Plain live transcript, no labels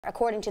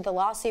According to the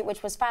lawsuit,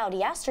 which was filed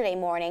yesterday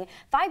morning,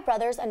 5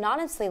 brothers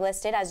anonymously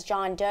listed as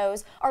John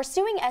Does are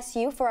suing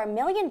SU for $1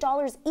 million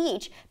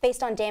each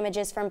based on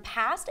damages from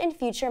past and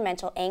future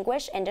mental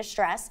anguish and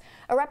distress,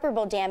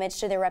 irreparable damage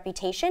to their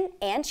reputation,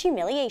 and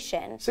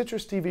humiliation.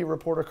 CitrusTV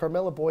reporter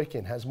Carmella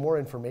Boykin has more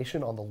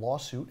information on the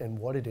lawsuit and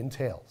what it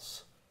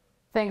entails.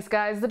 Thanks,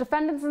 guys. The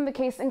defendants in the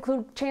case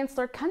include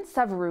Chancellor Kent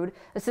Severud,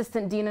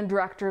 Assistant Dean and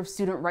Director of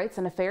Student Rights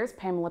and Affairs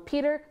Pamela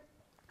Peter,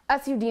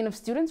 SU Dean of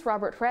Students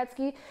Robert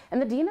Hradsky,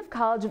 and the Dean of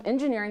College of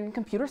Engineering and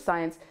Computer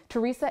Science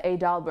Teresa A.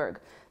 Dahlberg.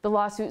 The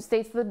lawsuit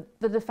states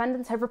that the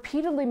defendants have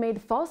repeatedly made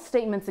false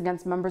statements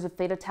against members of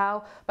Theta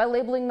Tau by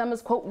labeling them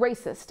as, quote,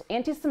 racist,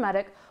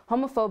 anti-Semitic,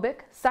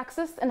 homophobic,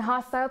 sexist, and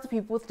hostile to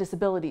people with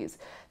disabilities.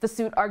 The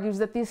suit argues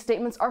that these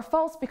statements are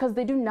false because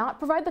they do not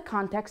provide the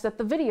context that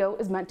the video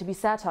is meant to be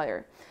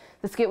satire.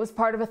 The skit was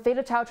part of a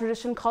Theta Tau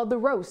tradition called the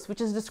roast, which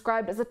is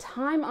described as a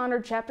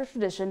time-honored chapter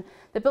tradition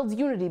that builds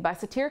unity by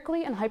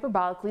satirically and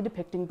hyperbolically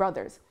depicting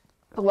brothers.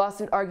 The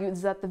lawsuit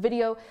argues that the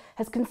video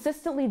has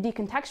consistently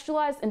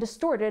decontextualized and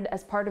distorted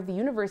as part of the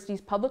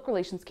university's public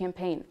relations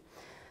campaign.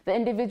 The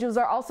individuals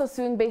are also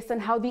suing based on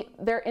how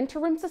their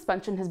interim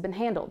suspension has been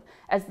handled,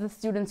 as the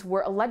students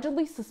were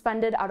allegedly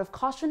suspended out of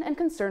caution and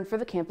concern for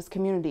the campus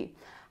community.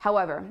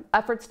 However,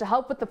 efforts to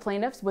help with the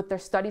plaintiffs with their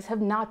studies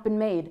have not been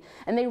made,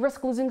 and they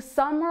risk losing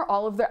some or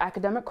all of their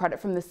academic credit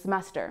from this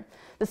semester.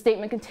 The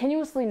statement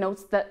continuously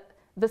notes that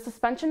the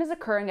suspension is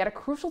occurring at a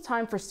crucial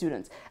time for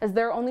students, as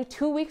there are only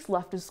 2 weeks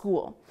left of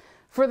school.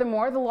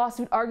 Furthermore, the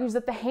lawsuit argues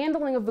that the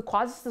handling of the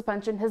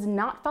quasi-suspension has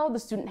not followed the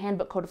Student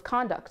Handbook Code of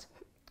Conduct.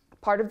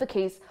 Part of the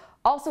case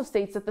also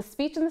states that the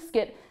speech in the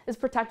skit is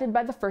protected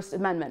by the First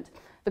Amendment.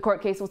 The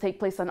court case will take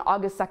place on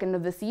August 2nd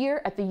of this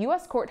year at the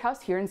U.S.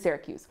 Courthouse here in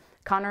Syracuse.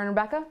 Connor and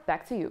Rebecca,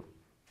 back to you.